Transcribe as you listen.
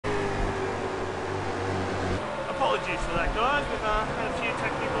apologies for that, guys. We've had a few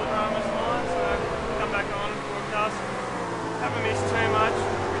technical dramas tonight, so come back on and broadcast. Haven't missed too much.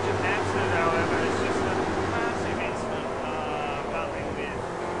 Richard Hampstead, however, is just a massive incident battling with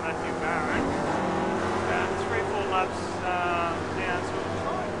Matthew Barron. About 3-4 laps down, so we'll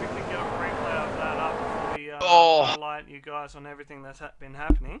try and quickly get a replay of that up before we highlight you guys on everything that's been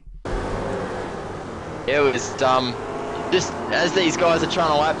happening. It was just as these guys are trying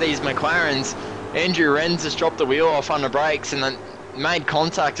to lap these McLarens, Andrew Renz just dropped the wheel off on the brakes and then made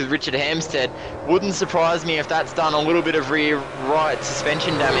contact with Richard Hampstead. Wouldn't surprise me if that's done a little bit of rear right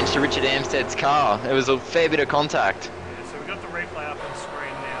suspension damage to Richard Hampstead's car. It was a fair bit of contact. Yeah, so we've got the replay up on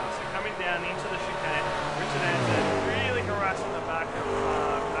screen now. So coming down into the chicane, Richard Hampstead really harassing the back of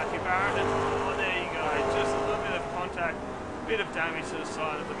Matthew Barron, and oh, there you go, just a little bit of contact, a bit of damage to the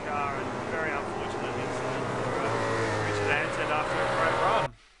side of the car, and very unfortunate incident for Richard Hampstead after a great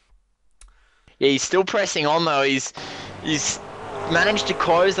run. Yeah, he's still pressing on though. He's managed to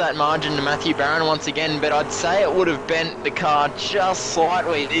close that margin to Matthew Barron once again, but I'd say it would have bent the car just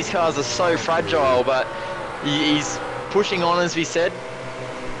slightly. These cars are so fragile, but he's pushing on, as we said.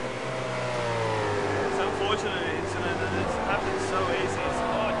 It's an unfortunate incident, and it's happened so easy. It's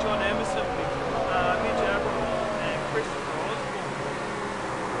John Emerson, Mitch Abraham, and Christopher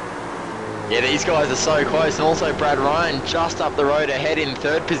Osborne. Yeah, these guys are so close, and also Brad Ryan just up the road ahead in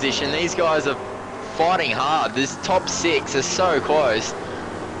third position. These guys are fighting hard. This top six is so close.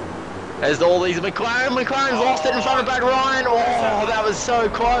 As all these McLaren's lost it in front of Brad Ryan. Oh, that was so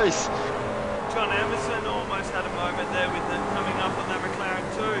close. John Emerson almost had a moment there with them coming up on that McLaren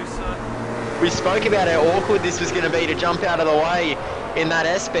too. So we spoke about how awkward this was going to be to jump out of the way in that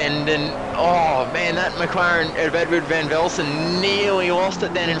S-bend, and oh man, that McLaren of Edward Van Velsen nearly lost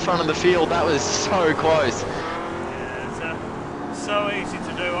it then in front of the field. That was so close. Yeah, it's so easy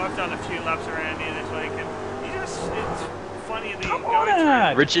to do. I've done a few laps around here this week, and it's funny that you go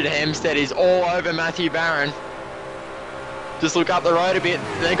through. Richard Hampstead is all over Matthew Barron. Just look up the road a bit.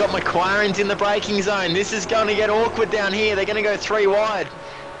 They got McLarens in the braking zone. This is going to get awkward down here. They're going to go 3 wide.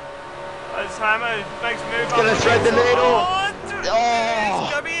 As Hammer makes move It's going to thread the needle.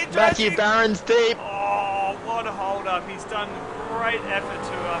 Oh, Matthew Barron's deep. Oh, what a hold up. He's done great effort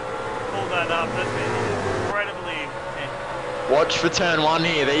to pull that up. That's been incredibly intense. Watch for turn 1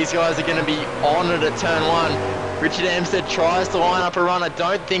 here. These guys are going to be on it at turn 1. Richard Hampstead tries to line up a run. I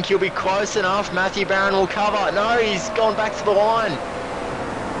don't think he'll be close enough. Matthew Barron will cover. No, he's gone back to the line.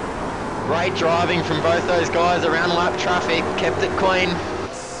 Great driving from both those guys around lap traffic. Kept it clean. It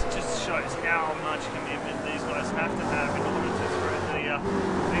just shows how much commitment these guys have to have in order to thread the needle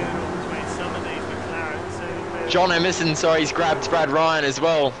between some of these McLarens. John Emerson, sorry, he's grabbed Brad Ryan as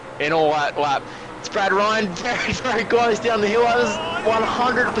well in all that lap. It's Brad Ryan very, very close down the hill. I was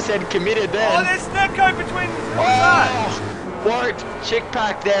 100% committed then. Oh, there's Snapco between that. Warwick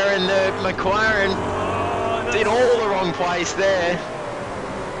Chickpack there in the McLaren did all the wrong place there.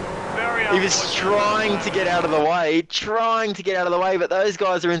 He was trying to get out of the way, but those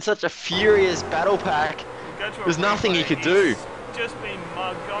guys are in such a furious battle pack. There's nothing he could do. Just been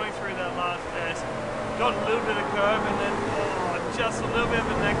mugged going through that last test. Got a little bit of curve and then just a little bit of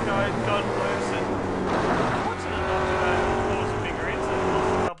a neck code, got loose, and fortunate not to cause a bigger incident.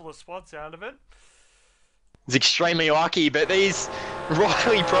 Lost a couple of spots out of it. It's extremely lucky, but these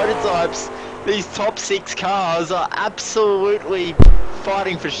Riley prototypes, these top 6 cars are absolutely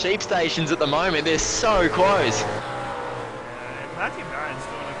fighting for sheep stations at the moment. They're so close. Matthew Barron's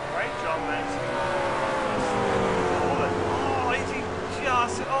doing a great job, man. Oh, easy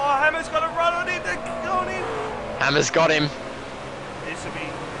just. Oh, Hammer's got a run on it. They're going in. Hammer's got him. This will be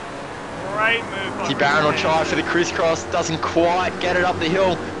great move. Matthew Barron will try for the crisscross. Doesn't quite get it up the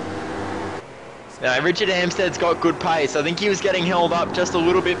hill. Now, Richard Hampstead's got good pace. I think he was getting held up just a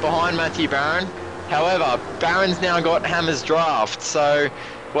little bit behind Matthew Barron. However, Barron's now got Hammer's draft, so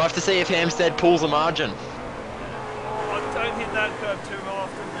we'll have to see if Hampstead pulls a margin. Oh, don't hit that curve too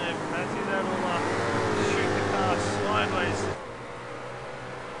often there, Matthew. That'll shoot the car sideways.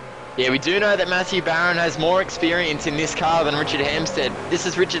 Yeah, we do know that Matthew Barron has more experience in this car than Richard Hampstead. This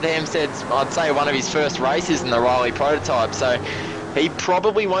is Richard Hampstead's, I'd say, one of his first races in the Riley prototype, so he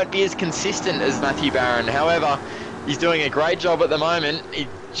probably won't be as consistent as Matthew Barron. However, he's doing a great job at the moment. He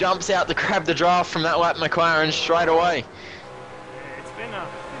jumps out to grab the draft from that lap McLaren straight away. Yeah, it's been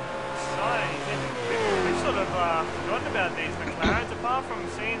exciting. We've sort of forgotten about these McLarens. Apart from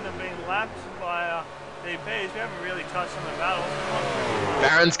seeing them being lapped by DPs, we haven't really touched on the battle.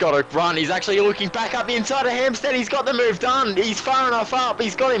 Barron's got a run. He's actually looking back up the inside of Hampstead. He's got the move done. He's far enough up.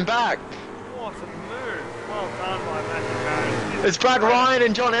 He's got him back. What a move. Well done by Matthew Barron. It's Brad Ryan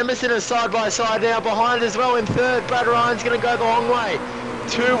and John Emerson are side by side now. Behind as well in third. Brad Ryan's going to go the long way.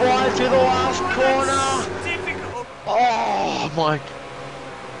 Too wide through the last corner. Difficult. Oh my!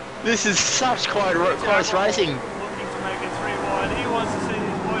 This is such close racing. Looking to make it 3 wide. He wants to see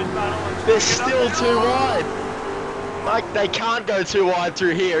these boys battle. And They're still too wide. Like, they can't go too wide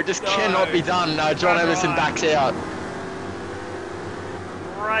through here. It just cannot be done. No, John Emerson backs out.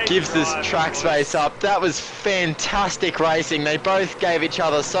 Great Gives this drive, track boys. space up. That was fantastic racing. They both gave each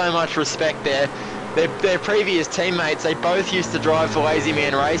other so much respect there. Their previous teammates, they both used to drive for Lazy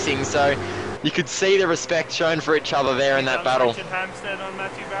Man Racing, so you could see the respect shown for each other there in that battle. Richard Hampstead on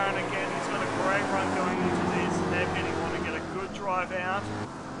Matthew Barron again. He's got a great run going into this. They're going to want to get a good drive out.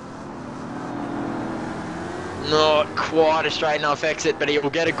 Not quite a straight enough exit, but he will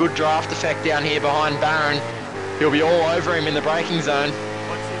get a good draft effect down here behind Barron. He'll be all over him in the braking zone.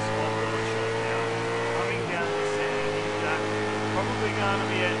 What's his spot really short now? Coming down the sand, he's probably going to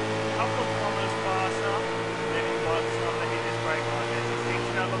be a couple of kilometres faster. Then he might start to hit his brake line. Is he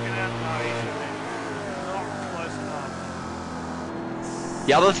thinking about looking out? No, he's not close enough.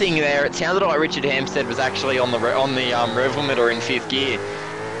 The other thing there, it sounded like Richard Hampstead was actually on the rev limiter in 5th gear.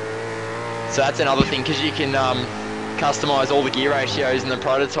 So that's another thing, because you can customise all the gear ratios in the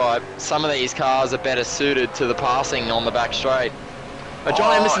prototype. Some of these cars are better suited to the passing on the back straight. But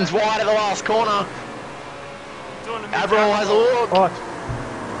John Emerson's wide at the last corner. Averell has a look.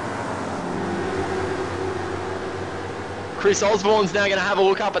 Chris Osborne's now going to have a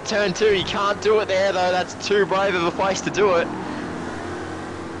look up at turn 2. He can't do it there though, that's too brave of a place to do it.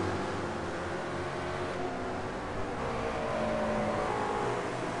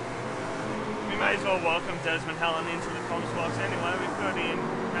 May as well welcome Desmond Hallen into the comms box anyway. We've got him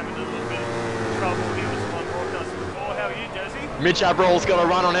having a little bit of trouble. He was on broadcast before. How are you, Jesse? Mitch Averell's got a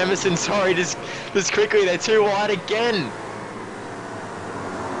run on Emerson. Sorry, just quickly, they're too wide again.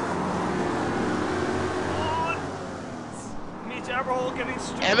 Mitch Averell getting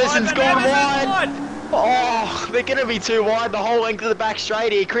straight. Emerson's gone wide. Oh, they're going to be too wide the whole length of the back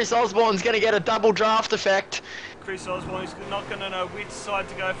straight here. Chris Osborne's going to get a double draft effect. Chris Osborne is not going to know which side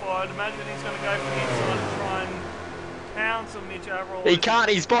to go for. I'd imagine he's going to go for the inside and try and pounce on Mitch Averell. He can't,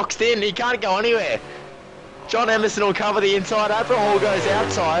 he's boxed in, he can't go anywhere. John Emerson will cover the inside, Averell goes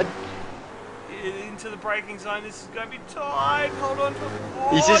outside. Into the braking zone, this is going to be tight. Hold on to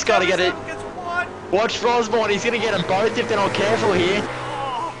it. He's just got to get it. Gets wide. Watch for Osborne, he's going to get them both if they're not careful here.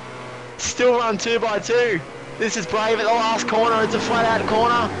 Oh, Still run 2 by 2. This is brave at the last corner, it's a flat out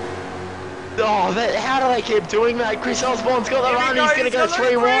corner. Oh, how do they keep doing that? Chris Osborne's got the run, he's going to go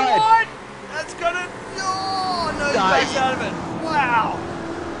 3 wide. That's going to... Oh, no, Nice. he's out of it. Wow.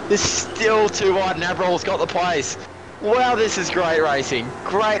 This is still too wide and Averell's got the place. Wow, this is great racing.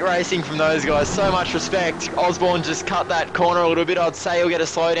 Great racing from those guys, so much respect. Osborne just cut that corner a little bit, I'd say he'll get a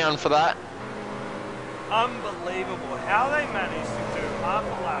slowdown for that. Unbelievable how they managed to do half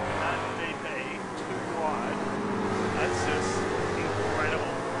a lap in that DP too wide. That's just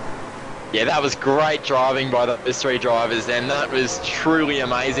incredible. Yeah, that was great driving by those 3 drivers then. That was truly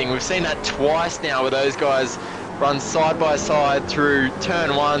amazing. We've seen that twice now where those guys run side by side through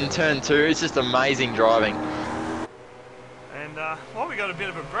turn 1, turn 2. It's just amazing driving. And while we got a bit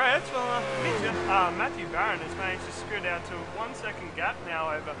of a breath, well, Matthew Barron has managed to screw down to a 1 second gap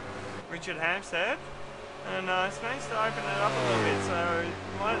now over Richard Hampstead. And it's managed to open it up a little bit, so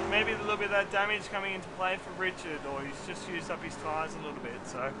maybe a little bit of that damage coming into play for Richard, or he's just used up his tyres a little bit,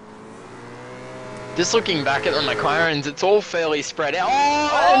 so... Just looking back at the McLarens, it's all fairly spread out.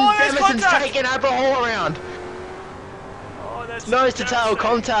 Oh, and there's Emerson's contact! taking Averell around. Oh, that's Nose to tail embarrassing.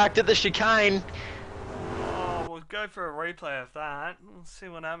 contact at the chicane. Oh, we'll go for a replay of that. We'll see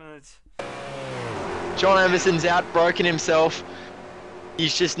what happens. John Emerson's outbroken himself.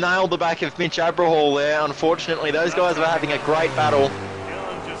 He's just nailed the back of Mitch Averell there. Unfortunately, those guys were having a great battle.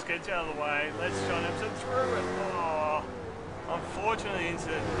 Dylan just gets out of the way, lets John Emerson through it. Oh, unfortunately,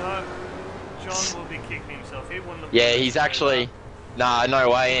 no. John will be kicking himself. He wouldn't have. Yeah, he's actually... Nah, no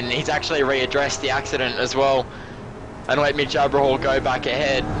way. And he's actually readdressed the accident as well. And let Mitch Averell go back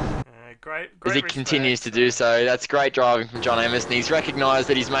ahead. Great as he continues to do so. That's great driving from John Emerson. He's recognised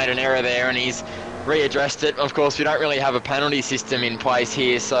that he's made an error there and he's readdressed it. Of course, we don't really have a penalty system in place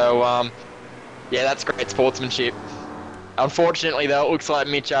here, so yeah, that's great sportsmanship. Unfortunately, though, it looks like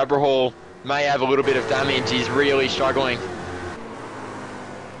Mitch Averell may have a little bit of damage. He's really struggling.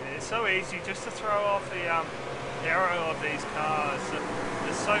 Yeah, it's so easy just to throw off the aero of these cars.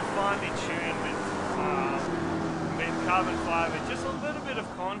 They're so finely tuned with carbon fibre. Just a little bit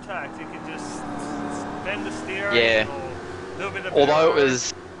of contact, you can just bend the steering. Yeah. Or a little bit of Although aero. it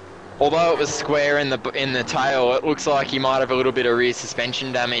was although it was square in the tail, it looks like he might have a little bit of rear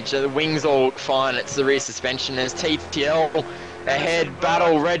suspension damage. The wings all look fine. It's the rear suspension. There's TTL ahead.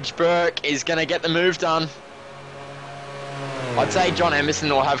 Battle. Reg Burke is going to get the move done. I'd say John Emerson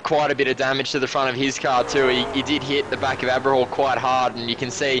will have quite a bit of damage to the front of his car too. He did hit the back of Aberhall quite hard, and you can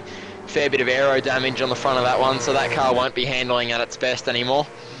see a fair bit of aero damage on the front of that one, so that car won't be handling at its best anymore.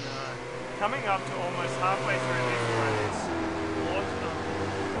 No. Coming up to almost halfway through this race, what the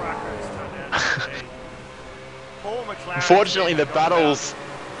crackers turned out to be. Paul McLaren. Unfortunately, the battles...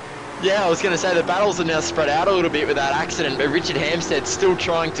 Yeah, I was going to say the battles are now spread out a little bit with that accident, but Richard Hampstead's still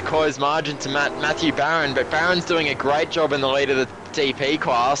trying to close margin to Matthew Barron, but Barron's doing a great job in the lead of the DP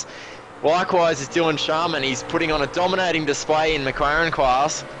class. Likewise is Dylan Sharman. He's putting on a dominating display in McLaren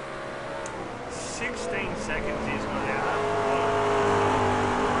class. 16 seconds he's got out.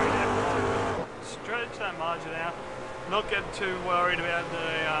 Stretch that margin out. Not get too worried about the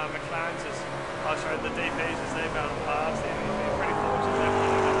McLarens, the DPs as they battle past. They've been pretty fortunate. They've won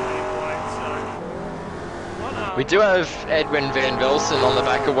a couple of points. So, we do have Edwin Van Velsen on the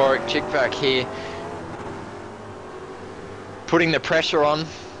back of Warwick Chickback here, putting the pressure on,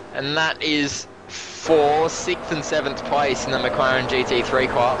 and that is for 6th and 7th place in the McLaren GT3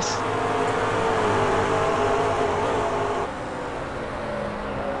 class.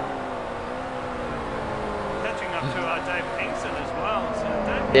 Catching up to David Hingston as well. So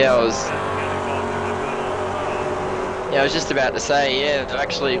yeah, I was just about to say, yeah, they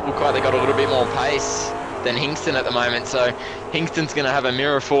actually look like they got a little bit more pace than Hingston at the moment, so Hingston's going to have a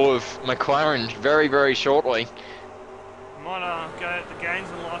mirror full of McLaren very, very shortly. Might go at the gains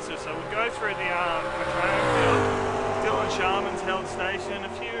and losses, so we'll go through the McLaren field. Dylan Sharman's held station, a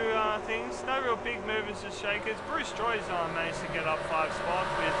few things, no real big movers or shakers. Bruce Joy's managed to get up 5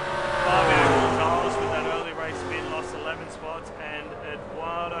 spots with Fabio Gonzalez with that early race spin, lost 11 spots, and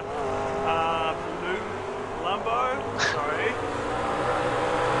Eduardo Lumbo, sorry.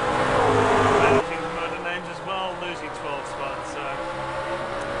 Managing the motor names as well, losing 12 spots, so.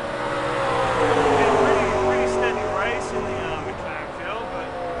 Pretty steady race in the McLaren field, but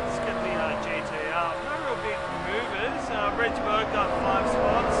let's get the GT up. No real big movers. Reg Burke up 5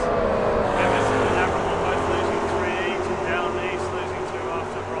 spots. Emerson and Aberhall both losing 3 each, and Down East losing 2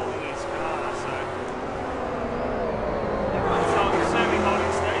 after rolling his car, so. Everyone's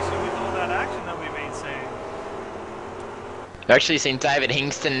semi-holding station with all that action that we've been seeing. I've actually seen David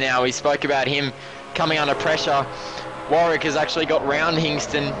Hingston now. We spoke about him coming under pressure. Warwick has actually got round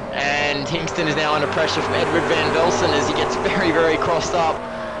Hingston, and Hingston is now under pressure from Edward Van Velsen as he gets very, very crossed up.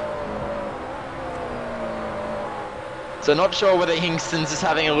 So not sure whether Hingston's just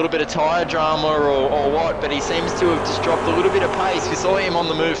having a little bit of tyre drama or what, but he seems to have just dropped a little bit of pace. We saw him on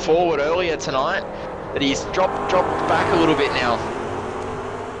the move forward earlier tonight, but he's dropped back a little bit now.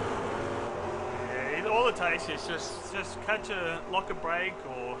 All it takes is just lock a brake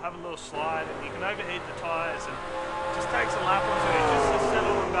or have a little slide, and you can overheat the tyres, and it just takes a lap or two just to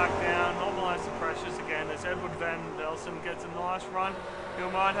settle them back down, normalise the pressures again. As Edward Van Velsen gets a nice run, he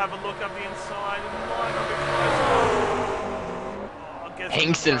might have a look up the inside and might not be close.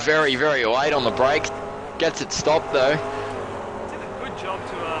 Hingston very, very late on the brakes, gets it stopped though. Did a good job to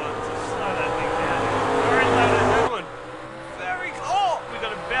slow that thing down. Very low to Edward. We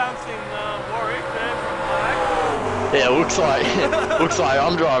got a bouncing Warwick there from Black. Yeah, looks like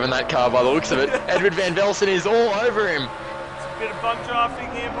I'm driving that car by the looks of it. Edward Van Velsen is all over him. It's a bit of bump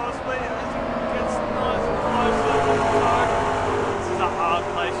drafting here possibly as he gets nice and closer. This is a hard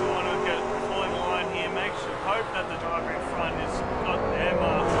place you want to get full in line here. Hope that the driver in front has got their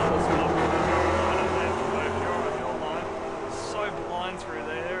marks on the stop, because you're right up there for both. You're on your line. So blind through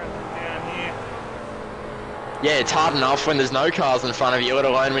there and then down here. Yeah, it's hard enough when there's no cars in front of you, let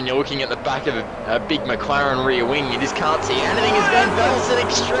alone when you're looking at the back of a big McLaren rear wing. You just can't see anything. As Van Velsen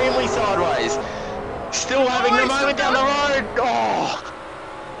extremely sideways. Still having the moment down the road. Oh,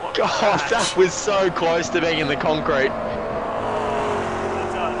 God, that was so close to being in the concrete.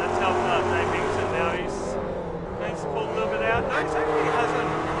 That's helped out Dave Hingston now. He's pulled a little bit out. No, he actually hasn't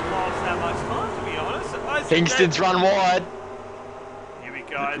lost that much time, to be honest. Hingston's run wide.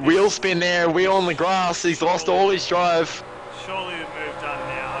 Wheel spin there, wheel on the grass. He's lost all his drive. Surely the move done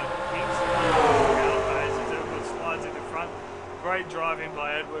now. Kingston as Edward slides in the front. Great driving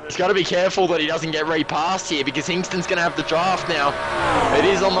by Edward. He's got to be careful that he doesn't get repassed here, because Hingston's going to have the draft now. It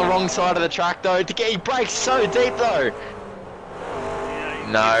is on the wrong side of the track though. He brakes so deep though.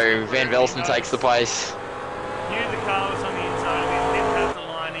 Yeah, no, Van Velsen takes the place. Knew the car was on the inside of him, didn't have to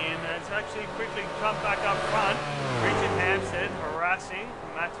line in. It's actually quickly jumped back up front. Richard Hampstead harassing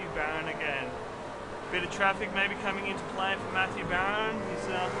Matthew Barron again. Bit of traffic maybe coming into play for Matthew Barron. He's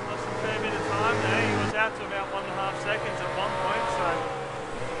lost a fair bit of time there. He was out to about 1.5 seconds at one point, so...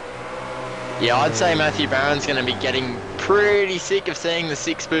 Yeah, I'd say Matthew Barron's going to be getting pretty sick of seeing the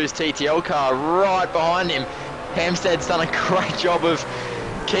 6-boost TTL car right behind him. Hampstead's done a great job of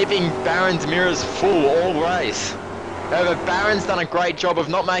keeping Barron's mirrors full all race. However, Barron's done a great job of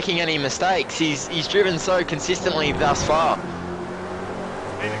not making any mistakes. He's driven so consistently thus far. It's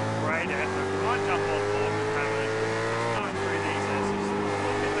been a great effort. Might jump on board with Cameron. Just going through these as he's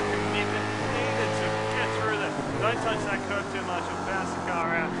looking at the commitment needed to get through that. Don't touch that curve too much, it'll bounce the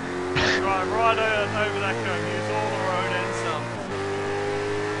car out. Drive right over that curve, use all the road and some.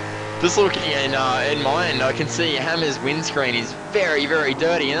 Just looking in my end, I can see Hammer's windscreen is very, very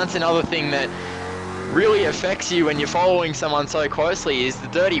dirty, and that's another thing that really affects you when you're following someone so closely is the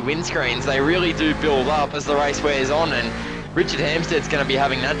dirty windscreens. They really do build up as the race wears on, and Richard Hampstead's going to be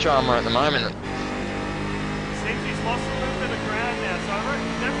having that drama at the moment. Seems he's lost a little bit of ground now, so I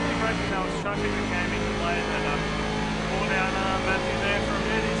definitely reckon that was traffic that came into play that pulled down Matthew there for a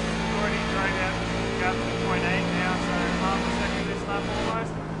bit. He's already dragged out the gap to 0.8 now, so half a second this lap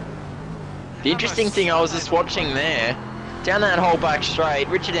almost. The interesting thing I was just watching there, down that whole back straight,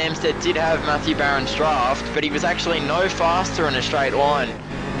 Richard Hampstead did have Matthew Barron's draft, but he was actually no faster in a straight line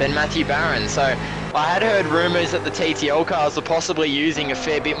than Matthew Barron. So I had heard rumours that the TTL cars are possibly using a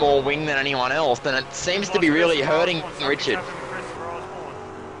fair bit more wing than anyone else, and it seems to be really hurting Richard.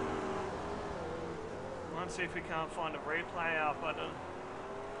 Let's see if we can't find a replay out, but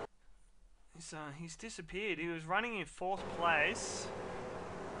he's disappeared. He was running in 4th place.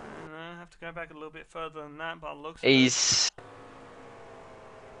 I have to go back a little bit further than that, but it looks He's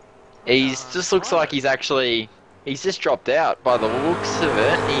just looks like he's just dropped out by the looks of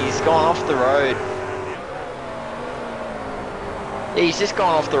it. He's gone off the road. Yeah, he's just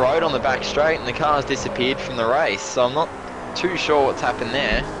gone off the road on the back straight and the car's disappeared from the race, so I'm not too sure what's happened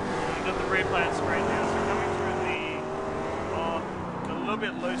there. You've got the replay on screen now, so coming through a little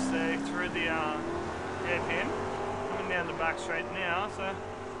bit loose there through the hairpin. Coming down the back straight now, so I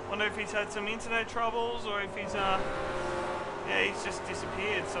wonder if he's had some internet troubles or if he's he's just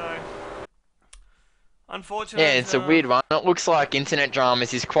disappeared, so unfortunately. Yeah, it's a weird one. It looks like internet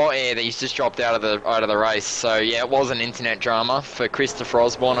dramas is quite that he's just dropped out of the race. So yeah, it was an internet drama for Christopher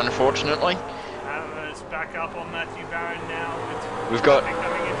Osborne, unfortunately. It's back up on Matthew Barron now. We've got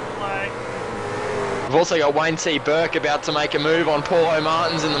coming into play. We've also got Wayne C. Burke about to make a move on Paulo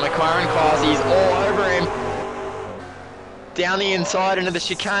Martins in the McLaren class. He's all over him. Down the inside into the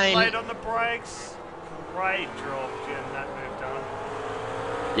chicane. Late on the brakes. Great drop, Jim. That move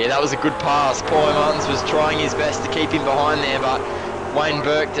done. Yeah, that was a good pass. Paulo Martins was trying his best to keep him behind there, but Wayne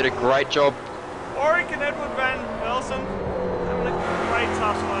Burke did a great job. Warwick and Edward Van Velsen having a great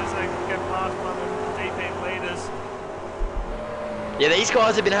tussle as they get past one of the DP leaders. Yeah, these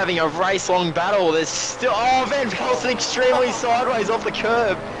guys have been having a race-long battle. There's still Van Velsen extremely sideways off the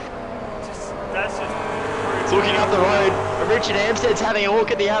curb. That's just looking up the road. Richard Hampstead's having a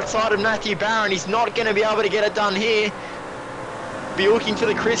look at the outside of Matthew Barron. He's not going to be able to get it done here. Be looking for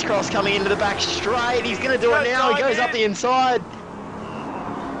the crisscross coming into the back straight. He's going to do it now. He goes up the inside.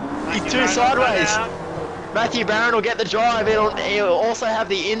 He's too sideways. Matthew Barron will get the drive. He'll also have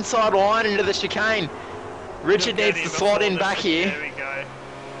the inside line into the chicane. Richard needs to slot in back here. There we go.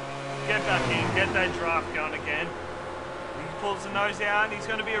 Get back in. Get that draft going again. Pulls the nose out, and he's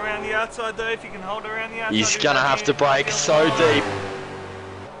going to be around the outside though. If he can hold around the outside, he's going to have to brake so deep.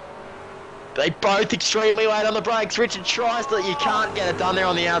 They both extremely late on the brakes. Richard tries to, you can't get it done there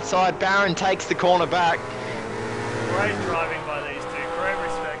on the outside. Barron takes the corner back. Great driving by these two. Great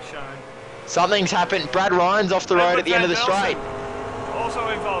respect shown. Something's happened. Brad Ryan's off the road at the end of the straight. Also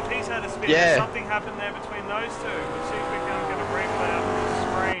involved. He's had a spin. Yeah. Something happened there between those two. We'll see if we can get a replay up on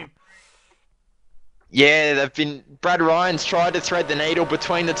the screen. Yeah, Brad Ryan's tried to thread the needle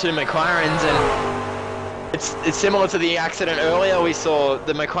between the two McLarens, and it's similar to the accident earlier we saw.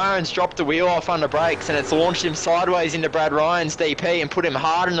 The McLaren's dropped the wheel off under brakes, and it's launched him sideways into Brad Ryan's DP and put him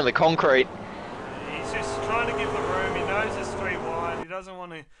hard into the concrete. He's just trying to give the room. He knows it's 3 wide. He doesn't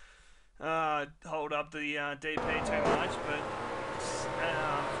want to hold up the DP too much, but it's an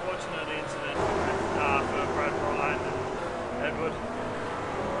unfortunate incident for Brad Ryan and Edward.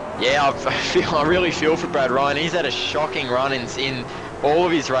 Yeah, I really feel for Brad Ryan. He's had a shocking run in all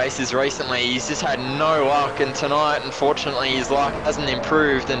of his races recently. He's just had no luck, and tonight, unfortunately, his luck hasn't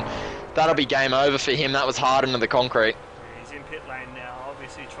improved, and that'll be game over for him. That was hard into the concrete. He's in pit lane now,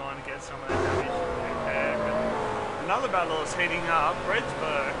 obviously trying to get some of that damage repaired. But another battle is heating up. Brett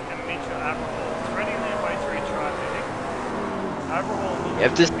Burke and Mitchell Aberhall threading their way through traffic. Aberhall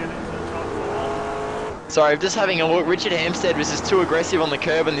looking to get into the top 4. Sorry, I'm just having a look. Richard Hampstead was just too aggressive on the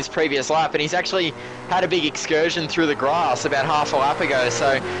curb in this previous lap, and he's actually had a big excursion through the grass about half a lap ago,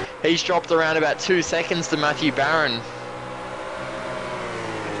 so he's dropped around about 2 seconds to Matthew Barron.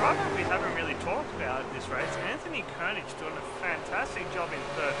 The driver we haven't really talked about in this race, Anthony Koenig, doing a fantastic job in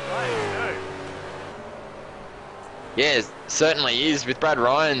third place too. Yeah, certainly is. With Brad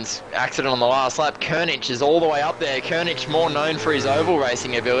Ryan's accident on the last lap, Koenig is all the way up there. Koenig more known for his oval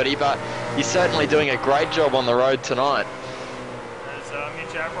racing ability, but he's certainly doing a great job on the road tonight. As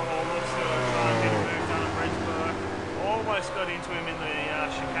Mitch Abraham looks to try and get a move done at Bridgeburg. Almost got into him in the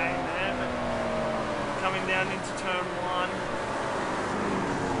chicane there, but coming down into turn one.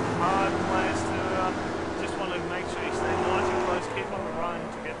 Hard place to just want to make sure you stay nice and close, keep on the run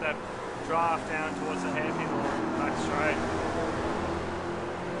to get that draft down towards the hairpin or back straight.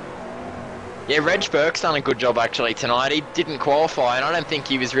 Yeah, Reg Burke's done a good job actually tonight. He didn't qualify, and I don't think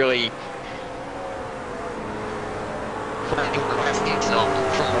he was really playing classics from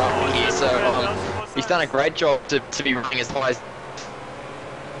what we hear. So he's done a great job to be running as high as.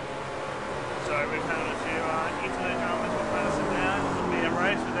 So we've had a few internet dramas with Madison down. It wouldn't be a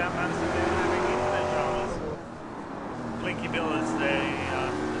race without Madison down having internet dramas. Blinky Bill is the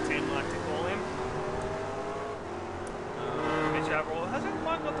team like to call him. Mitch Averell hasn't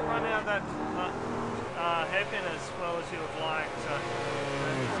quite got the run out of that hairpin as well as he would like. So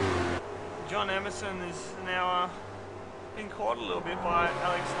John Emerson is now been caught a little bit by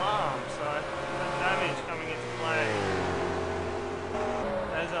Alex Lam. So that damage coming into play.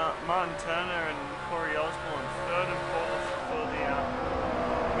 As Martin Turner and Corey Osborne, third and fourth for the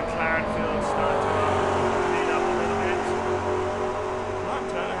McLaren field, start to beat up a little bit. Martin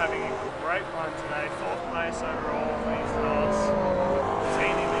Turner having a great run today, fourth place overall for his dogs.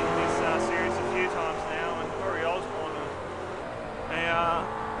 Seen him in this series a few times now, and Corey Osborne,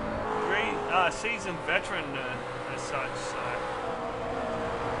 a seasoned veteran as such. So.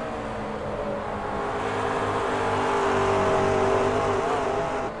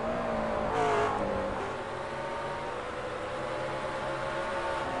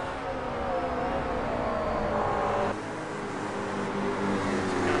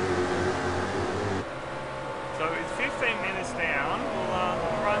 So with 15 minutes down,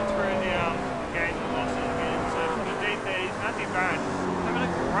 we'll run through the gains and losses again. So from the DPs, Matthew Barron having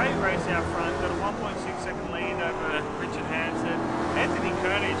a great race out front, got a 1.6 second lead over Richard Hampstead. Anthony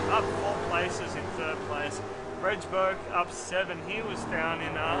Koenig up 4 places in third place. Reg Burke up 7. He was down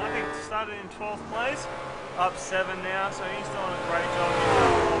in, I think started in 12th place, up 7 now, so he's doing a great job in the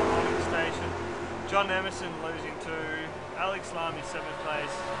holding station. John Emerson losing to Alex Lam in 7th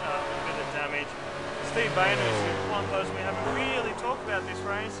place with a bit of damage. Steve Bayners is one person we haven't really talked about this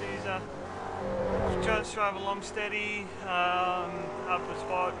race. He's just drove along steady, up a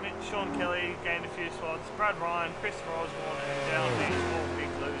spot. Sean Kelly gained a few spots. Brad Ryan, Christopher Osborne, and Dale Beach, all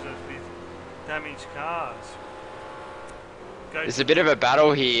big losers with damaged cars. There's a bit of a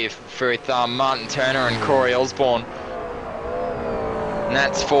battle here with Martin Turner and Corey Osborne. And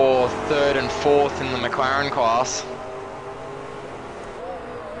that's for third and fourth in the McLaren class.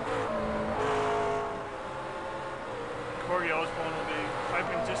 Corey Osborne will be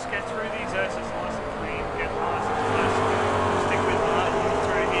hoping to just get through these aces nice and clean, get nice and close, stick with Martin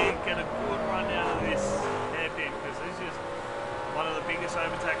through here, get a good run out of this hairpin, because this is one of the biggest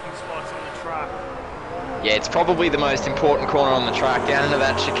overtaking spots on the track. Yeah, it's probably the most important corner on the track. Down into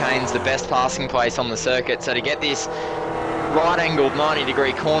that chicane's the best passing place on the circuit, so to get this right-angled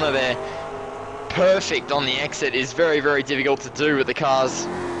 90-degree corner there perfect on the exit is very, very difficult to do with the cars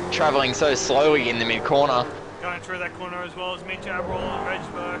travelling so slowly in the mid-corner. Going through that corner as well as Mitch Averell and Reg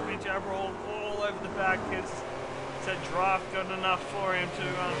Burke. Mitch Averell all over the back. It's a draft good enough for him to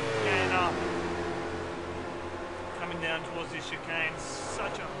gain up. Coming down towards this chicane.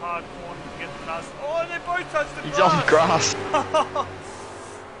 Such a hard corner to get the cars. Oh, they both touched the grass. He's on grass.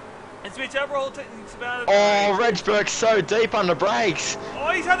 It's Mitch Averell thinks about it. Oh, Reg Burke's so deep under brakes.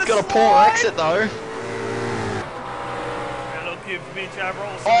 Oh, he's had a got a poor exit though. That'll give Mitch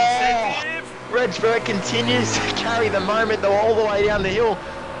Averell some incentive. Reg Burke continues to carry the moment though all the way down the hill.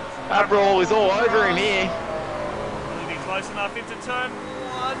 Averell is all over him here. Will he be close enough into turn 1?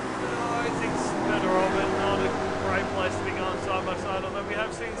 Oh, he thinks better of it. Not a great place to be going side by side, although we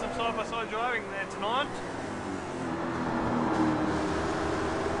have seen some side by side driving there tonight.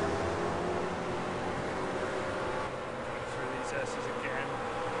 Going through these S's again.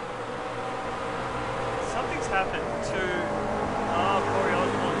 Something's happened to Corey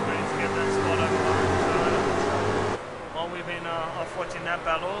Osborne's managed to get that spot over. So while we've been off watching that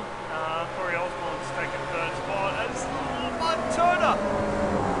battle, Corey Osborne's taken third spot as Martin Turner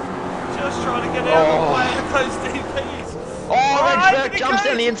just just trying to get out of the way of those DPs. Oh, Reg Burke jumps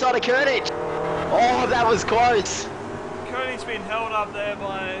down the inside of Kernich. Oh, that was close. Kernig's been held up there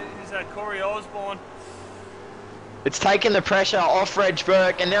by, is that Corey Osborne? It's taken the pressure off Reg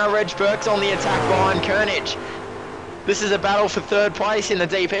Burke, and now Reg Burke's on the attack behind Kernich. This is a battle for third place in the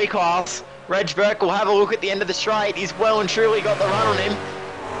DP class. Reg Burke will have a look at the end of the straight. He's well and truly got the run on him.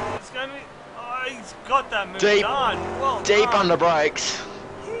 It's going to be, oh, he's got that move Deep, done. Well deep done. under brakes.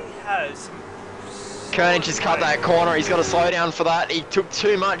 He has. Kernich has cut that corner. He's got to slow down for that. He took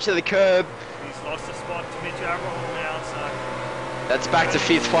too much of the curb. He's lost a spot to Mitch Abraham now, so. That's back to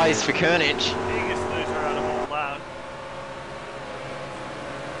 5th place for Kernich. Biggest loser out of all that.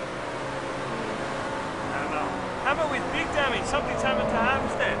 Hammer with big damage. Something's happened to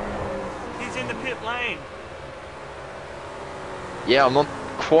Hampstead. He's in the pit lane. Yeah, I'm not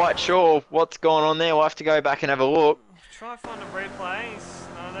quite sure what's going on there. We'll have to go back and have a look. Try and find a replay.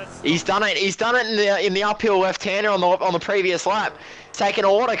 He's done it. He's done it in the uphill left-hander on the previous lap. He's taken a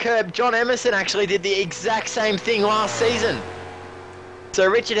auto curb. John Emerson actually did the exact same thing last season. So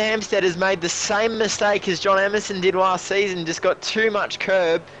Richard Hampstead has made the same mistake as John Emerson did last season. Just got too much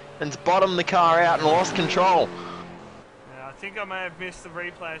curb and bottomed the car out and lost control. Yeah, I think I may have missed the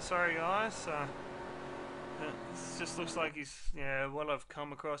replay. Sorry, guys. This just looks like he's, yeah, what I've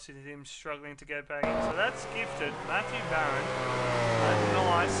come across is him struggling to get back in. So that's gifted Matthew Barron a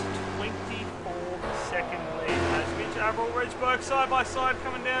nice 24-second lead as Mitch Abraham, Reg Burke side by side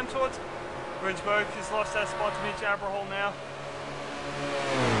coming down towards. Reg Burke has lost that spot to Mitch Abraham now.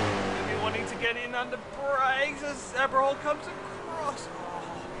 He'll be wanting to get in under brakes as Abraham comes across.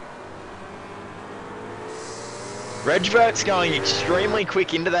 Reg Burke's going extremely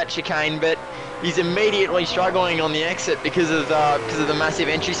quick into that chicane, but he's immediately struggling on the exit because of the massive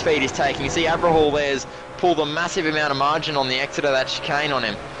entry speed he's taking. See, Abraham there's pulled a massive amount of margin on the exit of that chicane on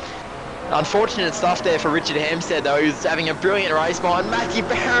him. Unfortunate stuff there for Richard Hampstead, though. He was having a brilliant race behind Matthew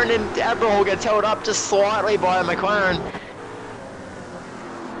Barron, and Abraham gets held up just slightly by a McLaren.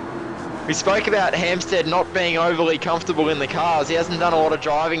 We spoke about Hampstead not being overly comfortable in the cars. He hasn't done a lot of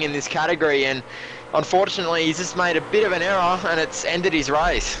driving in this category, and unfortunately he's just made a bit of an error and it's ended his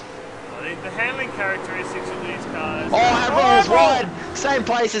race. The handling characteristics of these cars. Oh, Abraham's wide. Same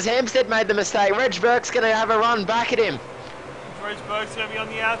place as Hampstead made the mistake. Reg Burke's going to have a run back at him. Reg Burke's going to be on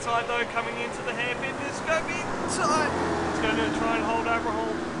the outside though, coming into the hairpin. This is going to be inside. He's going to try and hold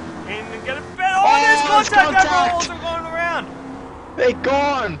Abraham in and get it better. Oh, there's contact! Abraham's going around. They're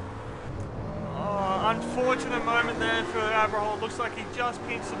gone. Unfortunate moment there for Abraham. Looks like he just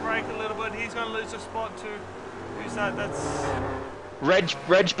pinched the brake a little bit. He's going to lose a spot to, who's that? That's Reg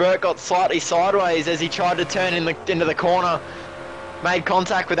Burke got slightly sideways as he tried to turn into the corner. Made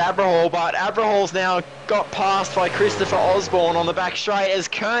contact with Abraham, but Abraham's now got passed by Christopher Osborne on the back straight as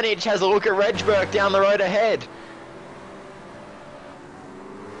Kernich has a look at Reg Burke down the road ahead.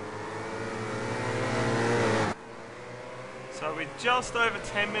 So with just over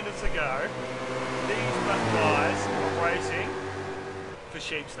 10 minutes ago, these guys are racing for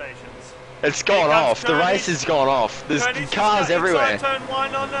sheep stations. It's gone off. The race has gone off. There's cars everywhere. Turn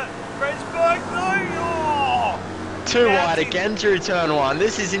one on the Reg Burke. No! Too wide again through turn one.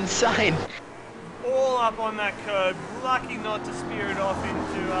 This is insane. All up on that curb. Lucky not to spear it off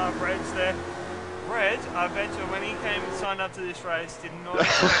into Reg's there. Reg, I bet you when he came and signed up to this race, did not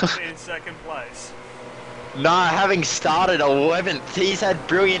expect to be in second place. No, having started 11th, he's had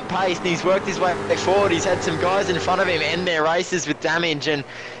brilliant pace and he's worked his way forward. He's had some guys in front of him end their races with damage and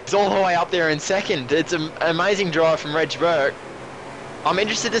he's all the way up there in second. It's an amazing drive from Reg Burke. I'm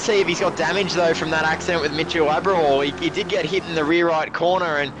interested to see if he's got damage though from that accident with Mitchell Abraham. He did get hit in the rear right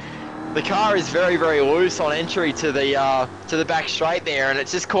corner and the car is very, very loose on entry to the back straight there and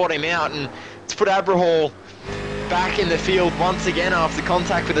it's just caught him out and it's put Abraham back in the field once again after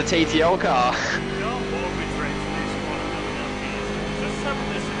contact with the TTL car.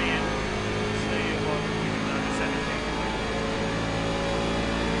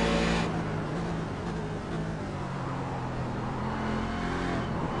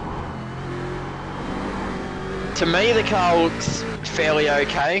 To me, the car looks fairly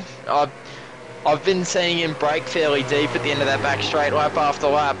okay. I've been seeing him brake fairly deep at the end of that back straight lap after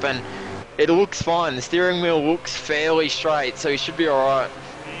lap, and it looks fine. The steering wheel looks fairly straight, so he should be alright.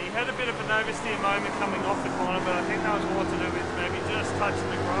 He had a bit of an oversteer moment coming off the corner, but I think that was more to do with maybe just touching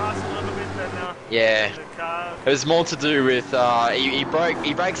the grass a little bit than the car. It was more to do with he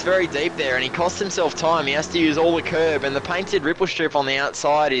brakes very deep there, and he cost himself time. He has to use all the curb, and the painted ripple strip on the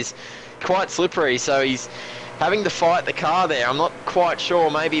outside is quite slippery, so he's having to fight the car there. I'm not quite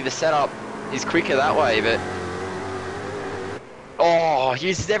sure, maybe the setup is quicker that way, but... Oh,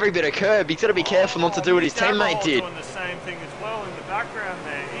 uses every bit of curb. He's got to be careful not to do what his teammate did. Doing the same thing as well in the background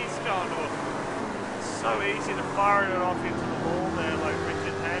there. He's going to. It's so easy to fire it off into the wall there, like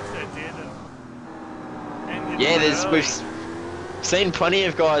Richard Hampstead did. And we've seen plenty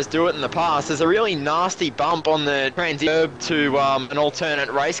of guys do it in the past. There's a really nasty bump on the transition to an alternate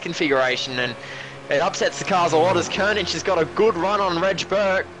race configuration, and it upsets the cars a lot as Koenig has got a good run on Reg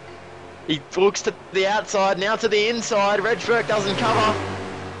Burke. He looks to the outside, now to the inside. Reg Burke doesn't cover.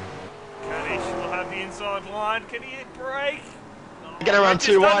 Koenig will have the inside line. Can he brake? They're going to run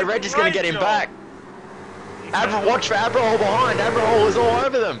too wide. Reg is going to get him back. Watch for Abrahol behind. Abrahol is all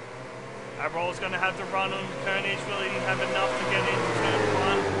over them. Abrahol is going to have to run on Koenig. Will he have enough to get into turn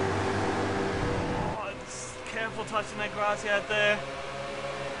 1? Oh, careful touching that grass out there.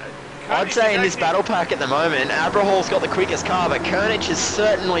 I'd say in this battle pack at the moment, Abrahol's got the quickest car, but Koenig is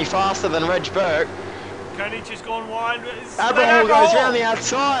certainly faster than Reg Burke. Koenig has gone wide. Abrahol goes around the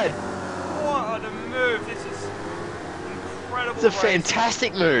outside. What a move. This is incredible. It's a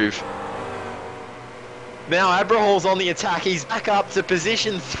fantastic move. Now Abrahol's on the attack. He's back up to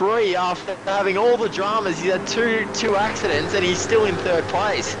position 3 after having all the dramas. He's had two accidents and he's still in 3rd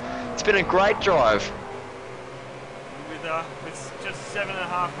place. It's been a great drive. With just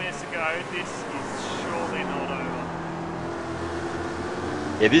 7.5 minutes to go, this is surely not over.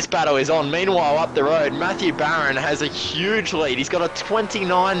 Yeah, this battle is on. Meanwhile, up the road, Matthew Barron has a huge lead. He's got a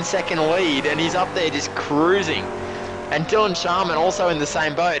 29-second lead and he's up there just cruising. And Dylan Sharman also in the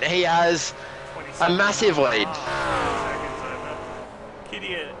same boat. He has a massive lead. Seconds over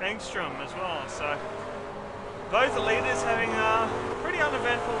Kitty Engstrom as well. So both the leaders having pretty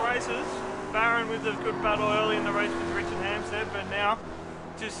uneventful races. Barron with a good battle early in the race with Richard Hampstead, but now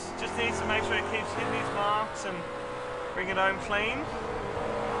just needs to make sure he keeps hitting his marks and bring it home clean.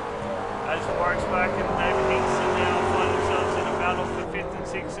 As Warwick's and David Hingston now find themselves in a battle for 5th and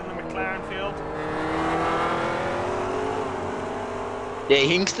 6th in the McLaren field. Yeah,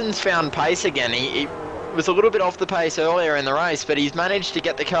 Hingston's found pace again. He was a little bit off the pace earlier in the race, but he's managed to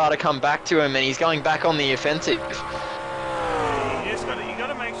get the car to come back to him and he's going back on the offensive. You got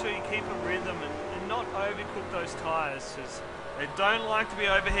to make sure you keep a rhythm and not overcook those tyres, because they don't like to be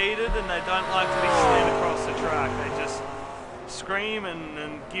overheated and they don't like to be slid across the track. They just scream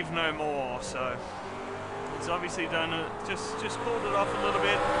and give no more. So he's obviously done it, just called it off a little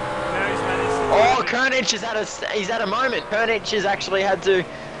bit. Now he's managed to Koenig he's had a moment. Koenig has actually had to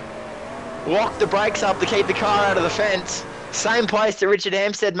lock the brakes up to keep the car out of the fence. Same place that Richard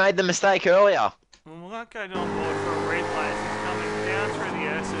Hampstead made the mistake earlier. Well, we'll not go on board for a replay. He's coming down through the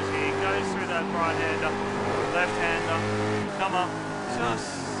S's here. He goes through that right-hander, left-hander, come up,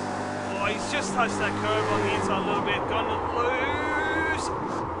 he's just touched that curve on the inside a little bit, gone loose.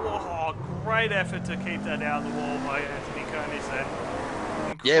 Oh, great effort to keep that out of the wall by Anthony Koenig there.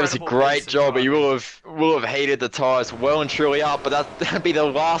 Yeah, it was a great job. He will have heated the tyres well and truly up, but that'd be the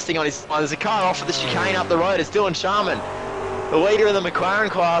last thing on his mind. There's a car off of the chicane up the road. It's Dylan Sharman. The leader of the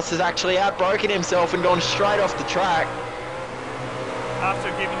McLaren class has actually outbroken himself and gone straight off the track. After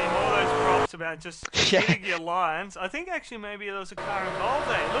giving him all those props about just hitting your lines, I think actually maybe there was a car involved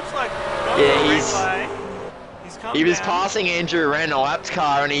there. It looks like he was passing Andrew Wren, a lapped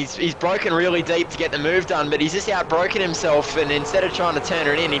car, and he's broken really deep to get the move done, but he's just outbroken himself, and instead of trying to turn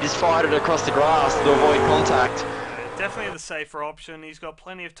it in, he just fired it across the grass to avoid contact. Definitely the safer option. He's got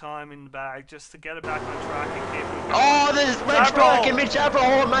plenty of time in the bag just to get it back on track and keep it going. Oh, there's Reg Burke and Mitch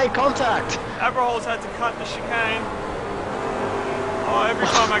Abrahol made contact. Abrahol's had to cut the chicane. Oh, every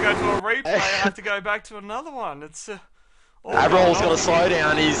time I go to a replay, I have to go back to another one. It's Abrahol's got to slow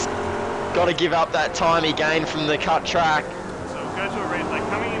down. He's got to give up that time he gained from the cut track. So we'll go to a replay.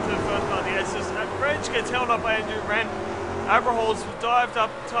 Coming into the first part of the S's, Reg gets held up by Andrew Wren. Abrahol's dived up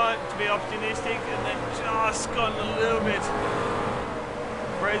time to be opportunistic and then just gotten a little bit.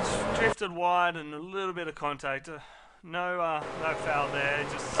 Reg drifted wide and a little bit of contact. No foul there,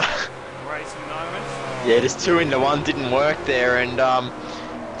 just racing moment. Yeah, just 2 into 1 didn't work there, and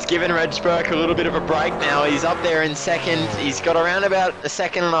it's given Reg Burke a little bit of a break now. He's up there in 2nd. He's got around about a 1.5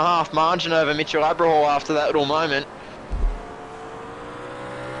 second margin over Mitchell Abrahol after that little moment.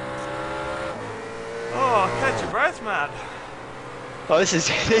 Oh, catch your breath, Matt. Oh, this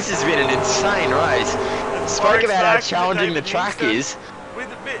has been an insane race. Spoke about how challenging the track is. With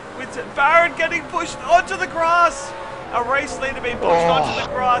Barron getting pushed onto the grass. A race leader being pushed onto the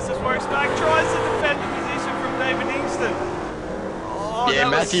grass as Warwick's back tries to defend the position from David Hingston. Yeah,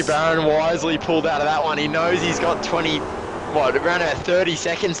 Matthew Barron wisely pulled out of that one. He knows he's got around about 30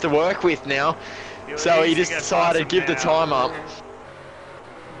 seconds to work with now. So he just decided to give the time up.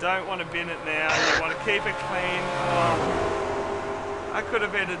 Don't want to bin it now. You want to keep it clean. That could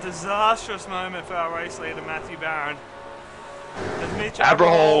have been a disastrous moment for our race leader, Matthew Barron. As Mitch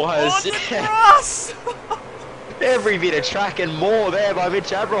Abrahall has on the grass! every bit of track and more there by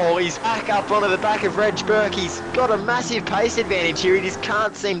Mitch Abrahall. He's back up onto the back of Reg Burke. He's got a massive pace advantage here. He just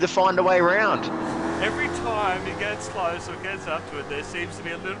can't seem to find a way around. Every time he gets close or gets up to it, there seems to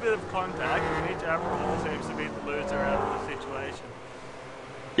be a little bit of contact, and Mitch Abrahall seems to be the loser out of the situation.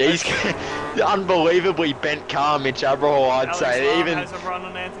 Yeah, he's unbelievably bent car, Mitch Abrahall, I'd Alex say. Lam Even has a run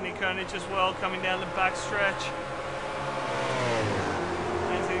on Anthony Koenig as well, coming down the back stretch.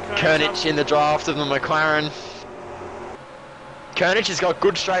 Koenig in the draft of the McLaren. Koenig has got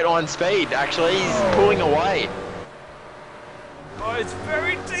good straight line speed, actually. He's pulling away. Oh, it's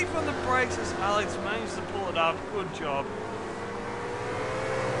very deep on the brakes as Alex managed to pull it up. Good job.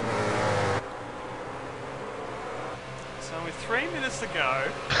 So with 3 minutes to go,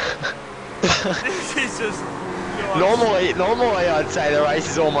 this is just... Normally I'd say the race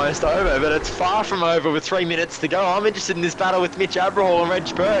is almost over, but it's far from over with 3 minutes to go. I'm interested in this battle with Mitch Abrahall, and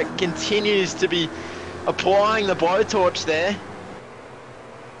Reg Burke continues to be applying the blowtorch there.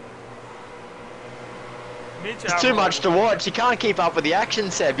 It's too much to watch. You can't keep up with the action,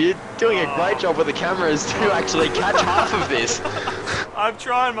 Seb. You're doing a great job with the cameras to actually catch half of this. I'm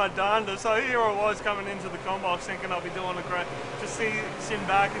trying my darndest. So here I was coming into the combox thinking I'll be doing a great, just sitting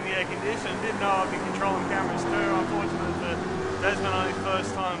back in the air conditioning. Didn't know I'd be controlling cameras too. Unfortunately for Desmond, only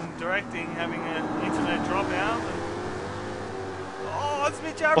first time directing, having an internet dropout. Oh, it's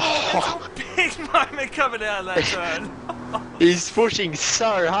Mitch Abrahall. It's a big moment coming out of that turn. He's pushing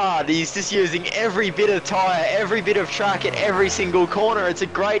so hard. He's just using every bit of tyre, every bit of track at every single corner. It's a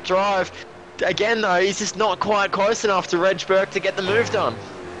great drive. Again, though, he's just not quite close enough to Reg Burke to get the move done.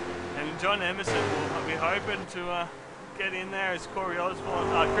 And John Emerson will be hoping to get in there as Christopher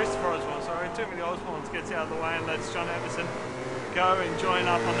Osborne, sorry. Too many Osbornes gets out of the way and lets John Emerson go and join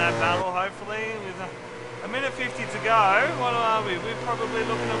up on that battle, hopefully. With a minute 50 to go, what are we? We're probably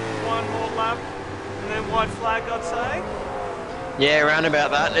looking at one more lap and then white flag, I'd say. Yeah, around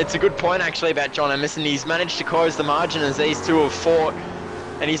about that. It's a good point, actually, about John Emerson. He's managed to close the margin as these two have fought,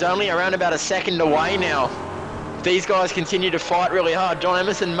 and he's only around about a second away now. If these guys continue to fight really hard, John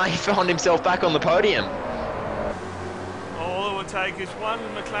Emerson may find himself back on the podium. All it will take is one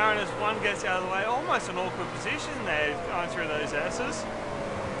McLaren as one gets out of the way. Almost an awkward position there, going through those S's.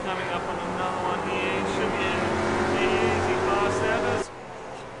 Coming up on another one here. Should be an easy pass there.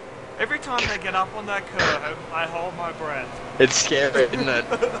 Every time they get up on that curve, I hold my breath. It's scary, isn't it?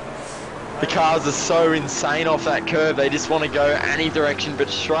 The cars are so insane off that curve. They just want to go any direction but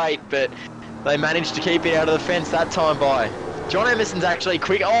straight, but they managed to keep it out of the fence that time by. John Emerson's actually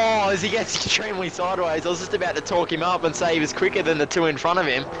quick. Oh, as he gets extremely sideways. I was just about to talk him up and say he was quicker than the two in front of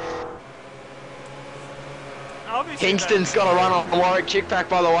him. Kingston's got a run on Warwick Chickpack,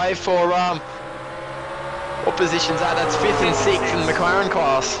 by the way, for what position's that? That's 5th and 6th in the McLaren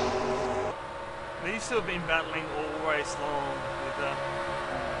class. These two have been battling all race long. With,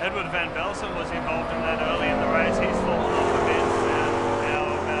 Edward Van Velsen was involved in that early in the race. He's fallen off a bit now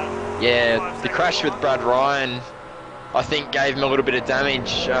about... Yeah, the crash with Brad Ryan, I think, gave him a little bit of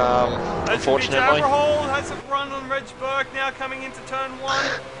damage, unfortunately. Mitch Abrahall has a run on Reg Burke now coming into turn 1.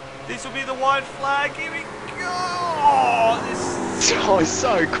 This will be the white flag. Here we go. Oh, he's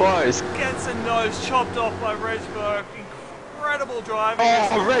so close. Gets a nose chopped off by Reg Burke. Incredible driving.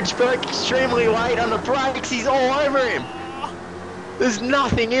 Oh, Reg Burke extremely late on the brakes. He's all over him. There's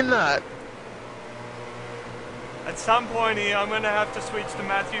nothing in that. At some point here, I'm going to have to switch to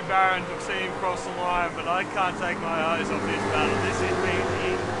Matthew Barron to see him cross the line, but I can't take my eyes off this battle. This has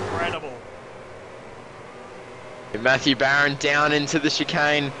been incredible. Matthew Barron down into the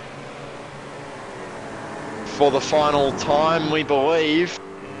chicane for the final time, we believe.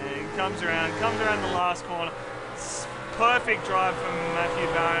 Yeah, he comes around the last corner. Perfect drive from Matthew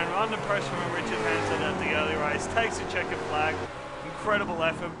Barron, under pressure from Richard Hansen at the early race, takes a checkered flag. Incredible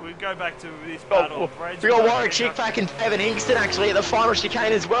effort. We go back to this battle. We got Warwick Chickpack and Evan Hingston actually at the final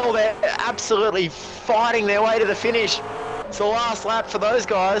chicane as well. They're absolutely fighting their way to the finish. It's the last lap for those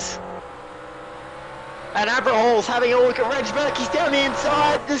guys. And Abrahall's having a look at Reg Burke. He's down the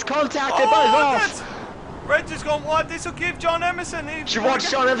inside. There's contact. They're both off. Reg has gone wide. This will give John Emerson. Should watch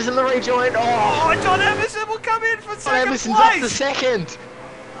John Emerson the rejoin. Oh, John Emerson will come in for second John Emerson's place. up to second.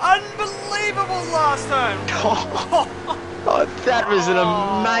 Unbelievable last turn. Oh, that was an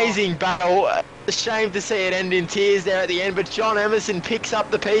amazing battle. A shame to see it end in tears there at the end, but John Emerson picks up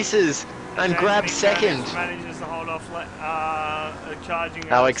the pieces and grabs second. Manages to hold off charging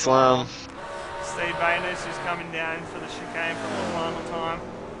Alex Lam. Steve Bayness is coming down for the chicane for the final time.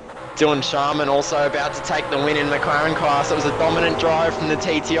 Dylan Sharman also about to take the win in McLaren class. It was a dominant drive from the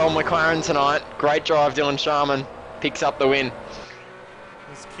TTL McLaren tonight. Great drive, Dylan Sharman picks up the win.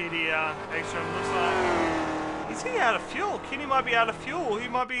 This Kitty Ekstrom looks like... Is he out of fuel? Kitty might be out of fuel. He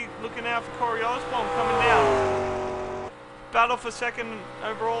might be looking out for Corey Osborne coming down. Battle for second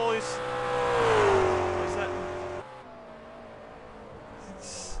overall is... Is that...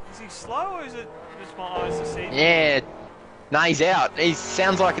 Is he slow or is it just my eyes to see? Yeah. No, he's out. He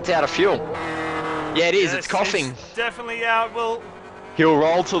sounds like it's out of fuel. Yeah, it is. Yes, it's coughing. It's definitely out. Well, he'll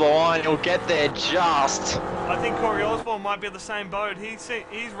roll to the line. He'll get there just. I think Corey Osborne might be in the same boat.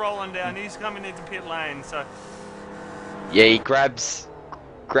 He's rolling down. He's coming into pit lane. So yeah, he grabs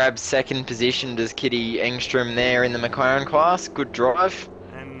second position. Does Kitty Engstrom there in the McLaren class? Good drive.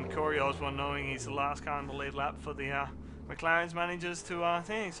 And Corey Osborne knowing he's the last car in the lead lap for the McLaren's managers to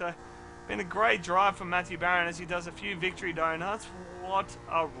thing. So. Been a great drive from Matthew Barron as he does a few victory donuts. What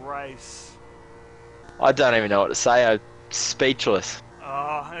a race. I don't even know what to say. I'm speechless.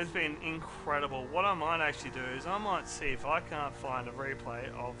 Oh, it's been incredible. What I might actually do is I might see if I can't find a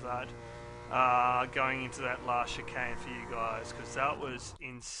replay of that going into that last chicane for you guys, because that was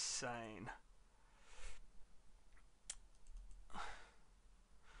insane.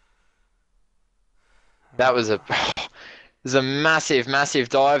 That was a... There's a massive, massive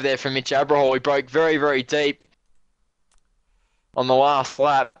dive there from Mitch Abrahall. He broke very, very deep on the last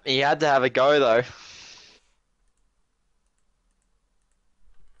lap. He had to have a go, though.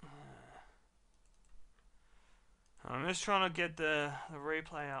 I'm just trying to get the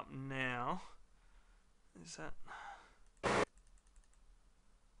replay up now. Is that...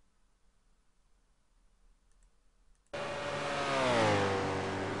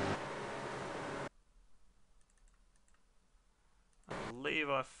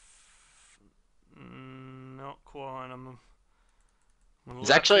 not quite. There's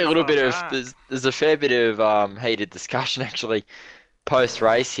actually a little bit of there's a fair bit of heated discussion actually post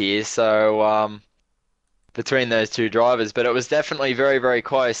race here. So between those two drivers, but it was definitely very, very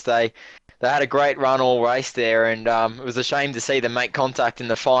close. They had a great run all race there, and it was a shame to see them make contact in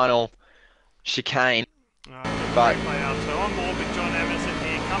the final chicane. But so on board with John Emerson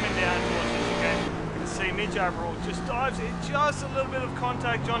here, coming down towards the chicane. You can see Mitch Abrahall just dives in, just a little bit of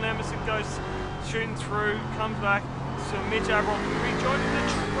contact. John Emerson goes shooting through, comes back. So Mitch Abrahall can rejoin the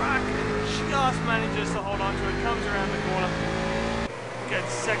track, just manages to hold on to it, comes around the corner,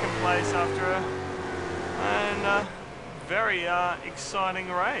 gets second place after a very exciting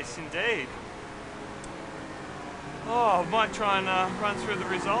race indeed. Oh, I might try and run through the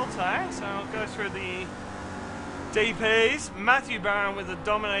results, eh? So I'll go through the DPs. Matthew Barron with a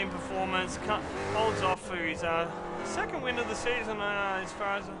dominating performance, holds off for his second win of the season as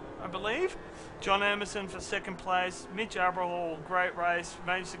far as I believe. John Emerson for second place. Mitch Abrahall, great race,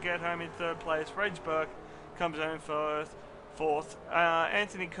 managed to get home in third place. Reg Burke comes home fourth.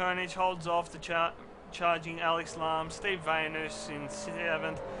 Anthony Koenig holds off the charging Alex Lam. Steve Vainus in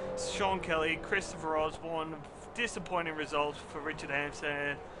seventh. Sean Kelly, Christopher Osborne. Disappointing results for Richard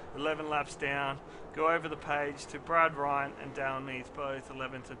Hampstead, 11 laps down. Go over the page to Brad Ryan and Dale Neath, both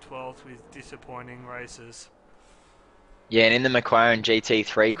 11th and 12th with disappointing races. Yeah, and in the McLaren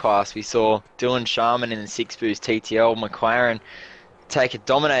GT3 class, we saw Dylan Sharman in the 6 Boost TTL McLaren take a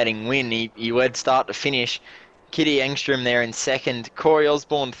dominating win. He led start to finish. Kitty Engstrom there in second, Corey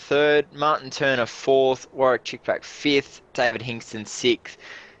Osborne third, Martin Turner fourth, Warwick Chickback fifth, David Hingston sixth,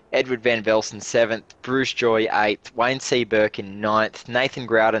 Edward Van Velsen 7th, Bruce Joy 8th, Wayne C. Burke in 9th, Nathan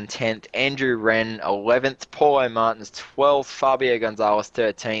Groudon 10th, Andrew Wren 11th, Paulo Martins 12th, Fabio Gonzalez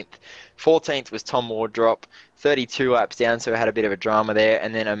 13th, 14th was Tom Wardrop, 32 laps down, so we had a bit of a drama there,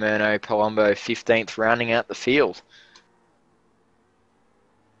 and then Emerno Palombo 15th, rounding out the field.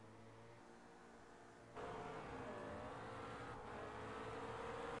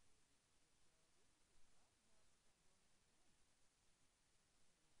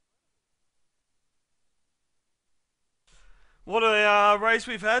 What a race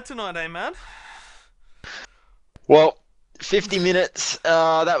we've had tonight, eh, man? Well, 50 minutes,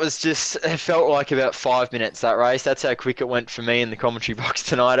 that was just, it felt like about 5 minutes, that race. That's how quick it went for me in the commentary box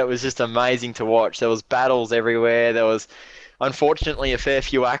tonight. It was just amazing to watch. There was battles everywhere. There was, unfortunately, a fair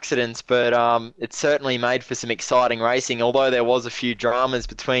few accidents, but it certainly made for some exciting racing, although there was a few dramas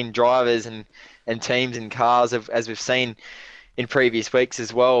between drivers and teams and cars, as we've seen in previous weeks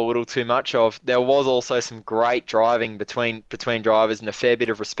as well, a little too much of. There was also some great driving between drivers and a fair bit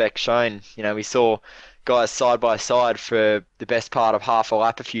of respect shown. You know, we saw guys side by side for the best part of half a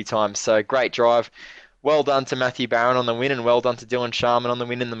lap a few times. So great drive. Well done to Matthew Barron on the win, and well done to Dylan Sharman on the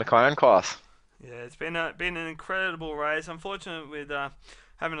win in the McLaren class. Yeah, it's been an incredible race. Unfortunate with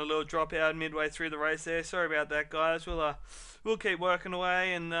having a little dropout midway through the race there. Sorry about that, guys. We'll keep working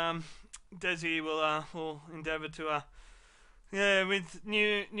away, and Desi will endeavour to with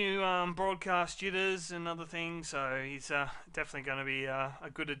new broadcast jitters and other things. So he's definitely going to be a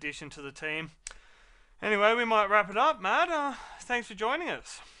good addition to the team. Anyway, we might wrap it up, Matt. Thanks for joining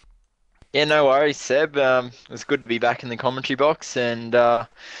us. Yeah, no worries, Seb. It's good to be back in the commentary box and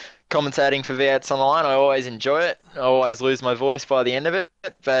commentating for V8s Online. I always enjoy it. I always lose my voice by the end of it,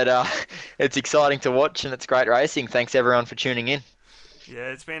 but it's exciting to watch and it's great racing. Thanks everyone for tuning in.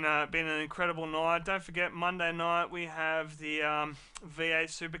 Yeah, it's been an incredible night. Don't forget, Monday night we have the V8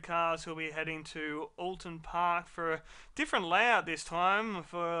 Supercars who'll be heading to Alton Park for a different layout this time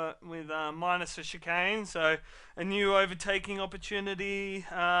with minus a chicane. So a new overtaking opportunity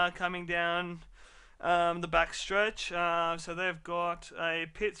coming down the back stretch. So they've got a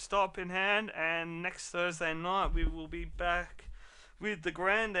pit stop in hand, and next Thursday night we will be back with the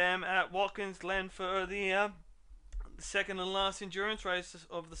Grand Am at Watkins Glen for the second and last endurance race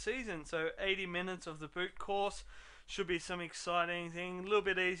of the season. So 80 minutes of the boot course should be some exciting thing. A little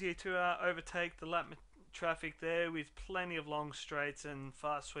bit easier to overtake the lap traffic there with plenty of long straights and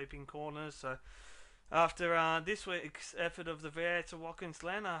fast sweeping corners. So after this week's effort of the V8 at Watkins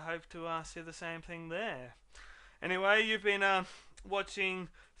Glen, I hope to see the same thing there. Anyway, you've been watching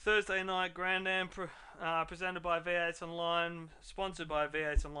Thursday Night Grand Am presented by V8 Online, sponsored by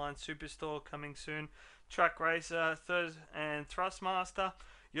V8 Online Superstore, coming soon. Track Racer, and Thrustmaster.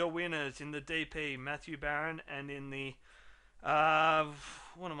 Your winners in the DP, Matthew Barron, and in the in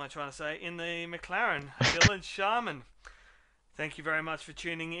the McLaren, Dylan Sharman. Thank you very much for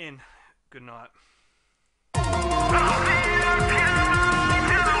tuning in. Good night.